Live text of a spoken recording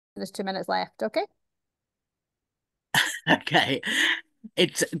There's 2 minutes left. Okay. Okay.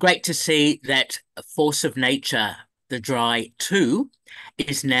 It's great to see that Force of Nature, The Dry 2,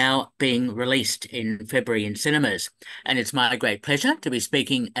 is now being released in February in cinemas. And it's my great pleasure to be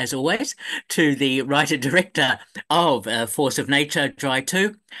speaking, as always, to the writer-director of Force of Nature, Dry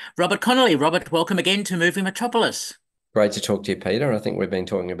 2, Robert Connolly. Robert, welcome again to Movie Metropolis. Great to talk to you, Peter. I think we've been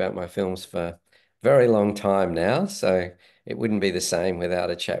talking about my films for a very long time now, so it wouldn't be the same without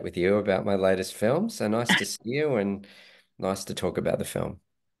a chat with you about my latest film. So nice to see you and nice to talk about the film.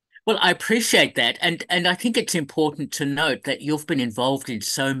 Well, I appreciate that, and I think it's important to note that you've been involved in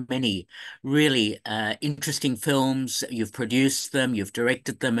so many really interesting films. You've produced them, you've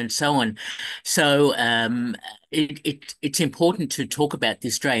directed them, and so on. So it's important to talk about the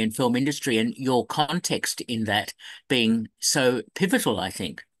Australian film industry and your context in that being so pivotal, I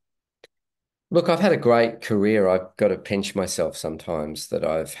think. Look, I've had a great career. I've got to pinch myself sometimes that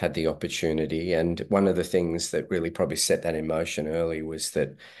I've had the opportunity. And one of the things that really probably set that in motion early was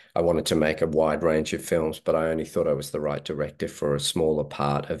that I wanted to make a wide range of films, but I only thought I was the right director for a smaller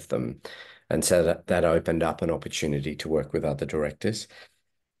part of them. And so that opened up an opportunity to work with other directors.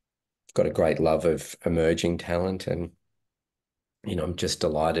 I've got a great love of emerging talent and I'm just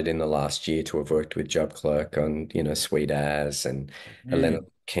delighted in the last year to have worked with Job Clerk on, Sweet As and Elena Mm.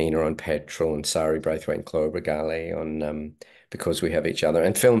 Keener on Petrol and Sari Braithwaite and Chloe Brigali on Because We Have Each Other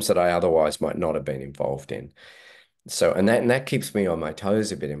and films that I otherwise might not have been involved in. So, and that keeps me on my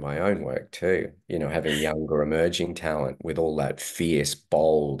toes a bit in my own work too, having younger emerging talent with all that fierce,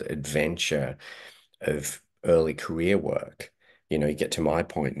 bold adventure of early career work. You get to my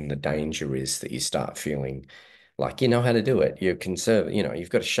point and the danger is that you start feeling like you know how to do it. You're conservative, you've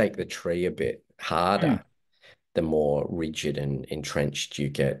got to shake the tree a bit Mm. harder the more rigid and entrenched you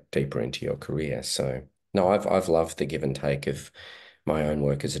get deeper into your career. So no, I've loved the give and take of my own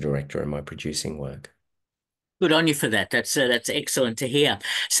work as a director and my producing work. Good on you for that. That's excellent to hear.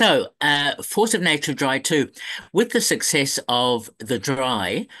 So, Force of Nature Dry 2, with the success of The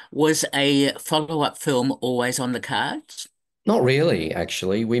Dry, was a follow-up film always on the cards? Not really,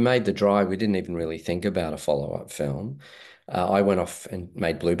 actually. We made The Dry. We didn't even really think about a follow-up film. I went off and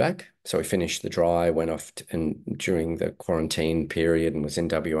made Blueback. So we finished The Dry, went off and during the quarantine period and was in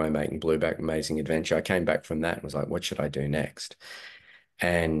WA making Blueback Amazing Adventure. I came back from that and was like, what should I do next?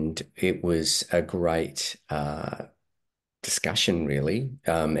 And it was a great discussion, really.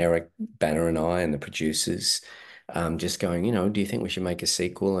 Eric Bana and I and the producers just going, do you think we should make a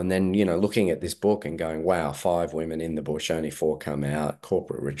sequel? And then, looking at this book and going, wow, 5 women in the bush, only 4 come out,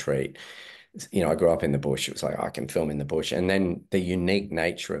 corporate retreat. I grew up in the bush. It was like, I can film in the bush. And then the unique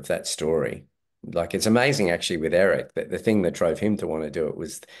nature of that story. Like, it's amazing actually with Eric that the thing that drove him to want to do it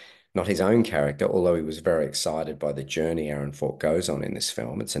was not his own character, although he was very excited by the journey Aaron Falk goes on in this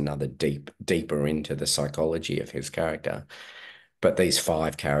film. It's another deeper into the psychology of his character. But these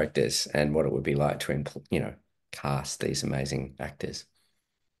 5 characters and what it would be like to, cast these amazing actors.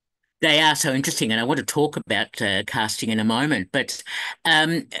 They are so interesting, and I want to talk about casting in a moment. But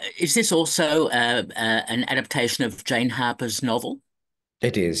um, is this also an adaptation of Jane Harper's novel?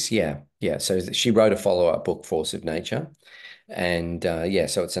 It is, yeah. Yeah. So she wrote a follow-up book, Force of Nature. And yeah,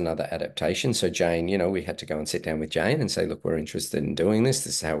 so it's another adaptation. So Jane, we had to go and sit down with Jane and say, look, we're interested in doing this.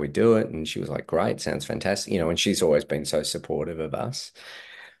 This is how we do it. And she was like, great, sounds fantastic. And she's always been so supportive of us.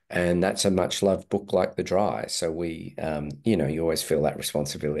 And that's a much loved book like The Dry. So you always feel that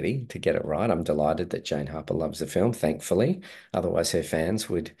responsibility to get it right. I'm delighted that Jane Harper loves the film, thankfully. Otherwise, her fans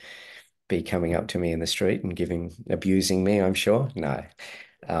would be coming up to me in the street and abusing me, I'm sure. No.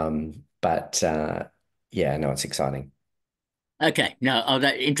 But yeah, no, it's exciting. Okay, no, oh,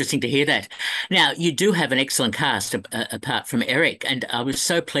 that interesting to hear that. Now, you do have an excellent cast apart from Eric, and I was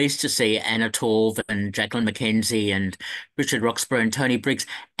so pleased to see Anna Torv and Jacqueline McKenzie and Richard Roxburgh and Tony Briggs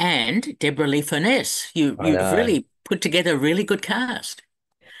and Debra-Lee Furness. I You've know. really put together a really good cast.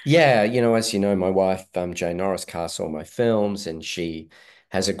 Yeah, as you know, my wife, Jane Norris, casts all my films, and she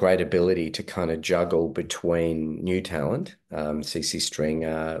has a great ability to kind of juggle between new talent, CC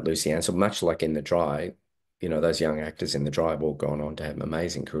Stringer, Lucy Ansell, much like in The Dry. Those young actors in The Dry have all gone on to have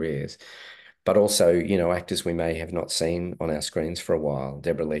amazing careers. But also, actors we may have not seen on our screens for a while.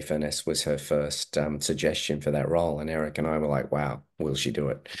 Debra-Lee Furness was her first suggestion for that role, and Eric and I were like, wow, will she do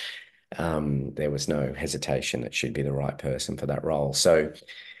it? There was no hesitation that she'd be the right person for that role. So,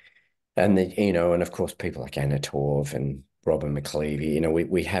 and of course, people like Anna Torv and Robin McLeavy,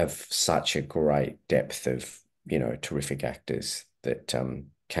 we have such a great depth of, terrific actors that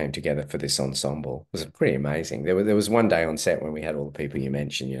came together for this ensemble. It was pretty amazing. There was one day on set when we had all the people you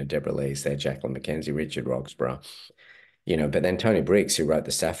mentioned, Deborah Lee's there, Jacqueline McKenzie, Richard Roxburgh. But then Tony Briggs, who wrote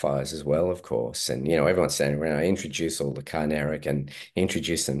the Sapphires as well, of course, and everyone's standing around. I introduced all the cast and Eric and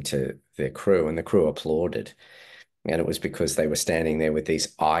introduced them to their crew, and the crew applauded. And it was because they were standing there with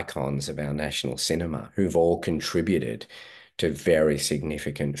these icons of our national cinema who've all contributed to very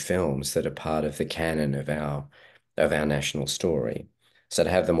significant films that are part of the canon of our national story. So to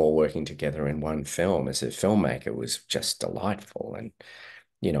have them all working together in one film as a filmmaker was just delightful. And,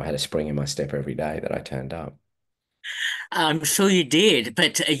 I had a spring in my step every day that I turned up. I'm sure you did,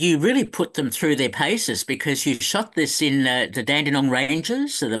 but you really put them through their paces because you shot this in the Dandenong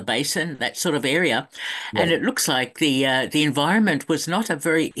Ranges, so the basin, that sort of area, and Yeah. it looks like the environment was not a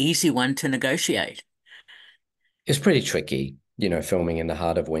very easy one to negotiate. It's pretty tricky, filming in the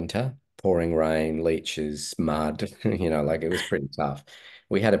heart of winter, pouring rain, leeches, mud, like it was pretty tough.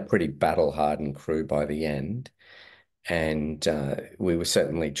 We had a pretty battle-hardened crew by the end, and we were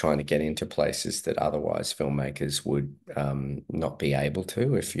certainly trying to get into places that otherwise filmmakers would not be able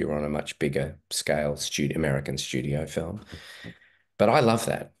to if you're on a much bigger scale American studio film. But I love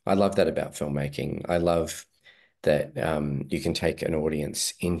that. I love that about filmmaking. I love that you can take an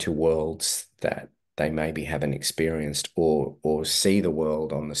audience into worlds that they maybe haven't experienced or see the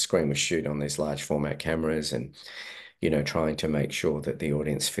world on the screen. We shoot on these large format cameras and trying to make sure that the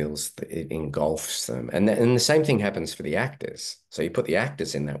audience feels that it engulfs them. And the same thing happens for the actors. So you put the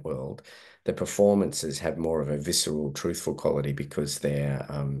actors in that world, the performances have more of a visceral, truthful quality because they're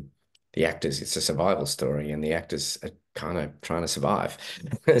the actors, it's a survival story, and the actors are kind of trying to survive.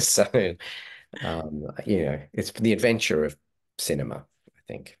 So it's the adventure of cinema, I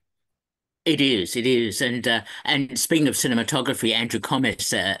think. It is, and speaking of cinematography, Andrew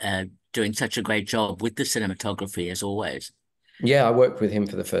Commis doing such a great job with the cinematography as always. Yeah, I worked with him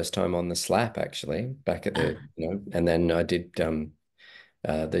for the first time on The Slap, actually, back at Uh, and then I did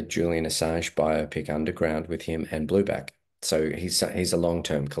the Julian Assange biopic Underground with him and Blueback. So he's a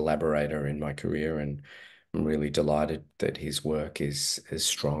long-term collaborator in my career, and I'm really delighted that his work is as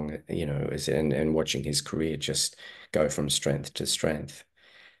strong, and watching his career just go from strength to strength.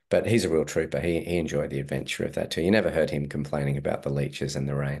 But he's a real trooper. He enjoyed the adventure of that too. You never heard him complaining about the leeches and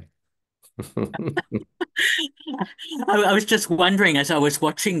the rain. I was just wondering as I was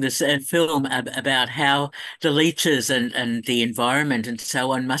watching this film about how the leeches and the environment and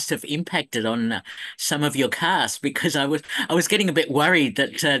so on must have impacted on some of your cast because I was getting a bit worried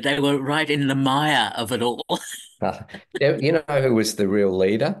that they were right in the mire of it all. You know who was the real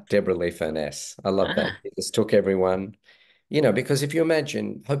leader? Debra-Lee Furness. I love that. Ah, It just took everyone, because if you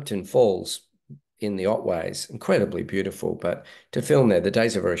imagine Hopetoun Falls in the Otways, incredibly beautiful, but to film there, the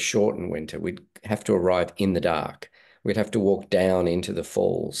days are very short in winter. We'd have to arrive in the dark. We'd have to walk down into the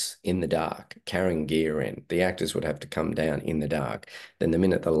falls in the dark, carrying gear in. The actors would have to come down in the dark. Then the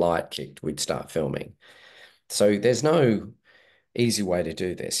minute the light kicked, we'd start filming. So there's no easy way to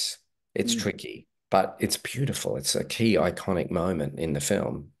do this. It's mm, tricky, but it's beautiful. It's a key iconic moment in the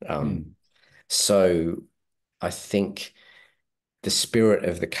film. mm, So I think the spirit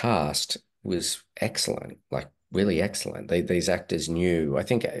of the cast was excellent, like really excellent. These actors knew. I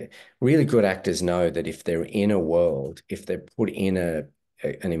think really good actors know that if they're in a world, if they're put in an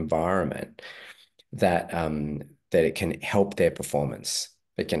environment that it can help their performance.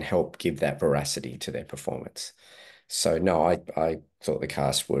 It can help give that veracity to their performance. So no, I thought the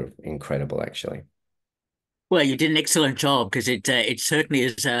cast were incredible actually. Well, you did an excellent job because it certainly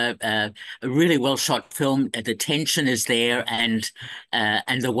is a really well shot film. The tension is there, and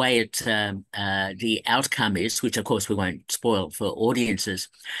the way the outcome is, which of course we won't spoil for audiences,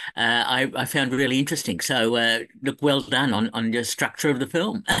 I found really interesting. So look, well done on the structure of the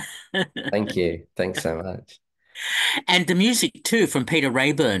film, Thank you. Thanks so much. and the music too from Peter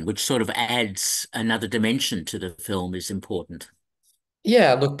Rayburn, which sort of adds another dimension to the film, is important.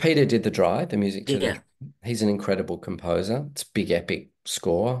 Yeah, look, Peter did the music to the Yeah. he's an incredible composer. It's a big epic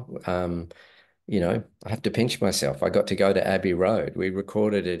score. I have to pinch myself. I got to go to Abbey Road. We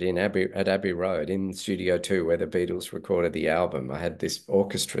recorded it at Abbey Road in Studio 2 where the Beatles recorded the album. I had this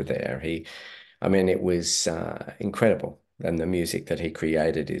orchestra there. I mean, it was incredible. And the music that he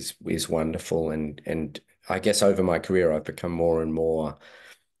created is wonderful. And I guess over my career, I've become more and more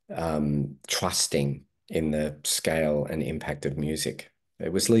trusting in the scale and impact of music.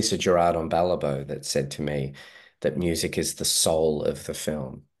 It was Lisa Gerard on Ballabo that said to me that music is the soul of the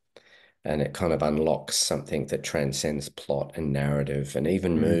film, and it kind of unlocks something that transcends plot and narrative and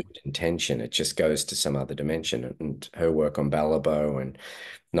even mood Mm. and tension. It just goes to some other dimension. And her work on Ballabo and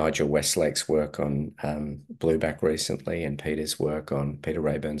Nigel Westlake's work on Blueback recently, and Peter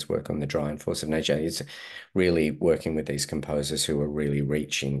Rayburn's work on The Dry and Force of Nature. It's really working with these composers who are really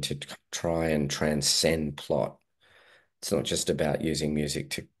reaching to try and transcend plot It's not just about using music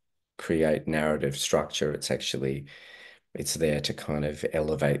to create narrative structure. It's there to kind of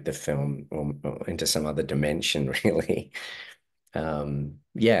elevate the film or into some other dimension, really.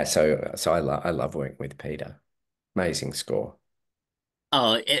 Yeah, so I love working with Peter. Amazing score.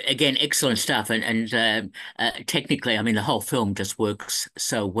 Oh, again, excellent stuff, and technically, I mean, the whole film just works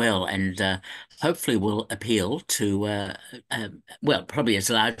so well, and hopefully will appeal to well, probably as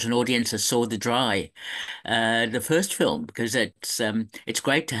large an audience as saw The Dry, the first film, because it's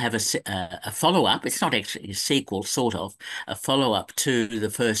great to have a follow up. It's not actually a sequel, sort of a follow up to the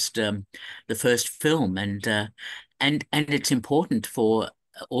first film, and it's important for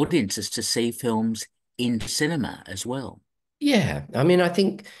audiences to see films in cinema as well. Yeah, I mean, I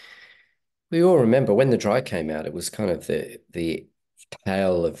think we all remember when The Dry came out, it was kind of the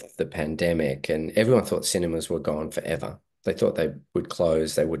tail of the pandemic, and everyone thought cinemas were gone forever. They thought they would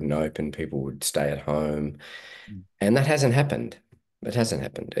close, they wouldn't open, people would stay at home. And that hasn't happened. It hasn't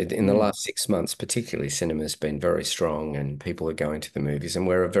happened. In the Mm. last 6 months, particularly, cinema's been very strong and people are going to the movies. And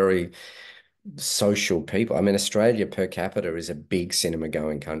we're a very social people. I mean, Australia per capita is a big cinema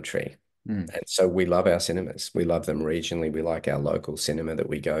going country. Mm. And so we love our cinemas. We love them regionally. We like our local cinema that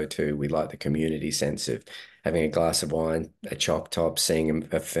we go to. We like the community sense of having a glass of wine, a chalk top, seeing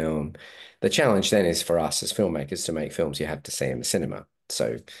a film. The challenge then is for us as filmmakers to make films you have to see in the cinema.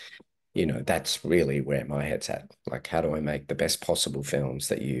 So that's really where my head's at. Like, how do I make the best possible films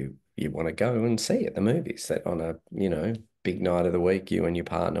that you want to go and see at the movies, that on a, big night of the week, you and your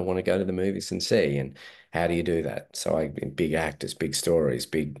partner want to go to the movies and see, and how do you do that? So big actors, big stories,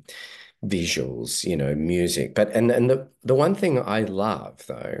 big visuals, music. But and the one thing I love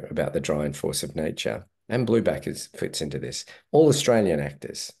though about the drawing force of nature, and Blueback fits into this, all Australian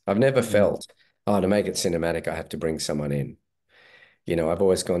actors. I've never Mm. felt, oh, to make it cinematic, I have to bring someone in. I've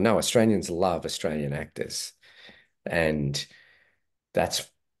always gone, no, Australians love Australian actors. And that's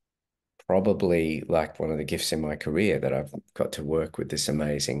probably like one of the gifts in my career that I've got to work with this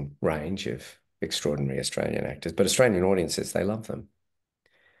amazing range of extraordinary Australian actors. But Australian audiences, they love them.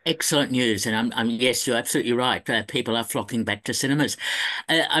 Excellent news, and yes, you're absolutely right. People are flocking back to cinemas.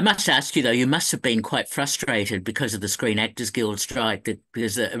 I must ask you though, you must have been quite frustrated because of the Screen Actors Guild strike.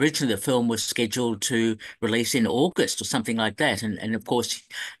 Because originally the film was scheduled to release in August or something like that, and of course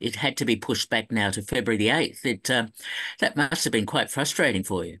it had to be pushed back now to February the 8th. That must have been quite frustrating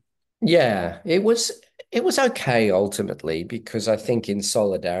for you. Yeah, it was okay ultimately because I think in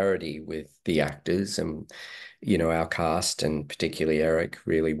solidarity with the actors and our cast and particularly Eric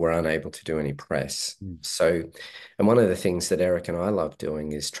really were unable to do any press. Mm. So, and one of the things that Eric and I love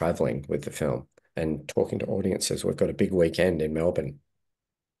doing is traveling with the film and talking to audiences. We've got a big weekend in Melbourne,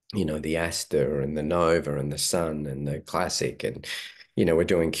 the Astor and the Nova and the Sun and the Classic, and we're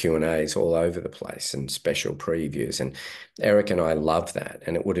doing Q&As all over the place and special previews, and Eric and I love that,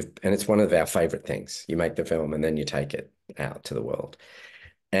 and it's one of our favorite things. You make the film and then you take it out to the world,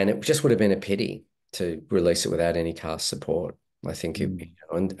 and it just would have been a pity to release it without any cast support. I think Mm.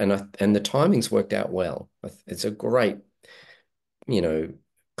 and the timings worked out well. It's a great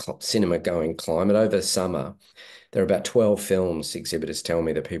cinema going climate over summer. There are about 12 films, exhibitors tell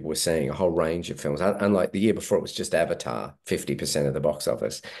me, that people were seeing, a whole range of films. Unlike the year before, it was just Avatar, 50% of the box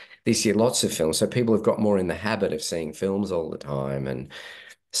office. This year, lots of films. So people have got more in the habit of seeing films all the time. And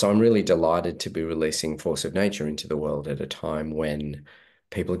so I'm really delighted to be releasing Force of Nature into the world at a time when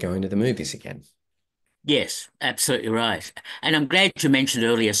people are going to the movies again. Yes, absolutely right. And I'm glad you mentioned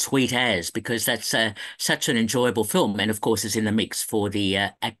earlier Sweet As, because that's such an enjoyable film. And of course, it's in the mix for the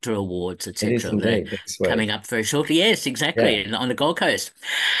ACTRA Awards, It is etc. They're indeed next coming week. up very shortly. Yes, exactly, Yeah. on the Gold Coast.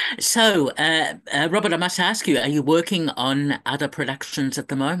 So, Robert, I must ask you, are you working on other productions at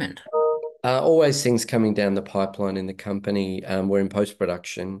the moment? Always things coming down the pipeline in the company. We're in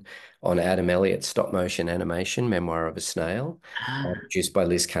post-production on Adam Elliott's stop motion animation, Memoir of a Snail, Ah, produced by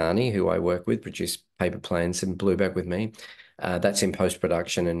Liz Carney, who I work with, produced Paper Planes and Blueback with me. That's in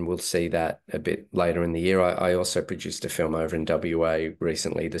post-production, and we'll see that a bit later in the year. I also produced a film over in WA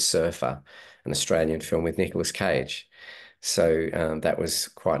recently, The Surfer, an Australian film with Nicolas Cage. So that was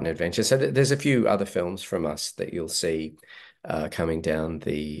quite an adventure. So there's a few other films from us that you'll see coming down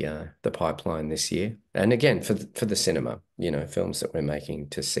the pipeline this year. And again, for the cinema, films that we're making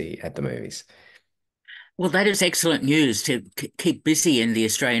to see at the movies. well, that is excellent news. To keep busy in the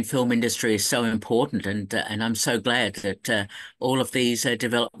Australian film industry is so important, and I'm so glad that all of these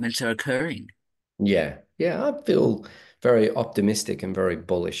developments are occurring. Yeah, yeah, I feel very optimistic and very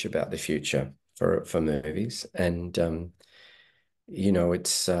bullish about the future for movies. And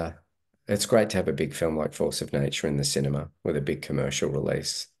it's it's great to have a big film like Force of Nature in the cinema with a big commercial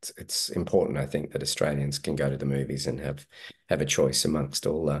release. It's important, I think, that Australians can go to the movies and have a choice amongst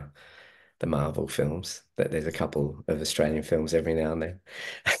all the Marvel films. That there's a couple of Australian films every now and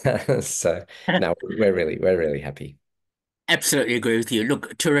then. So no, we're really happy. Absolutely agree with you.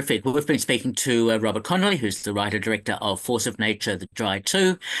 Look, terrific. Well, we've been speaking to Robert Connolly, who's the writer-director of Force of Nature, The Dry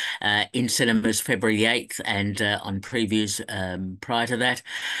 2, in cinemas February the 8th and on previews prior to that.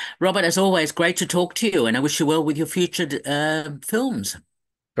 Robert, as always, great to talk to you, and I wish you well with your future films.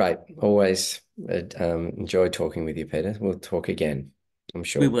 Great. Always enjoy talking with you, Peter. We'll talk again, I'm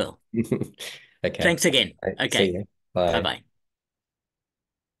We sure. will. Okay. Thanks again. See Okay. you. Bye. Bye-bye.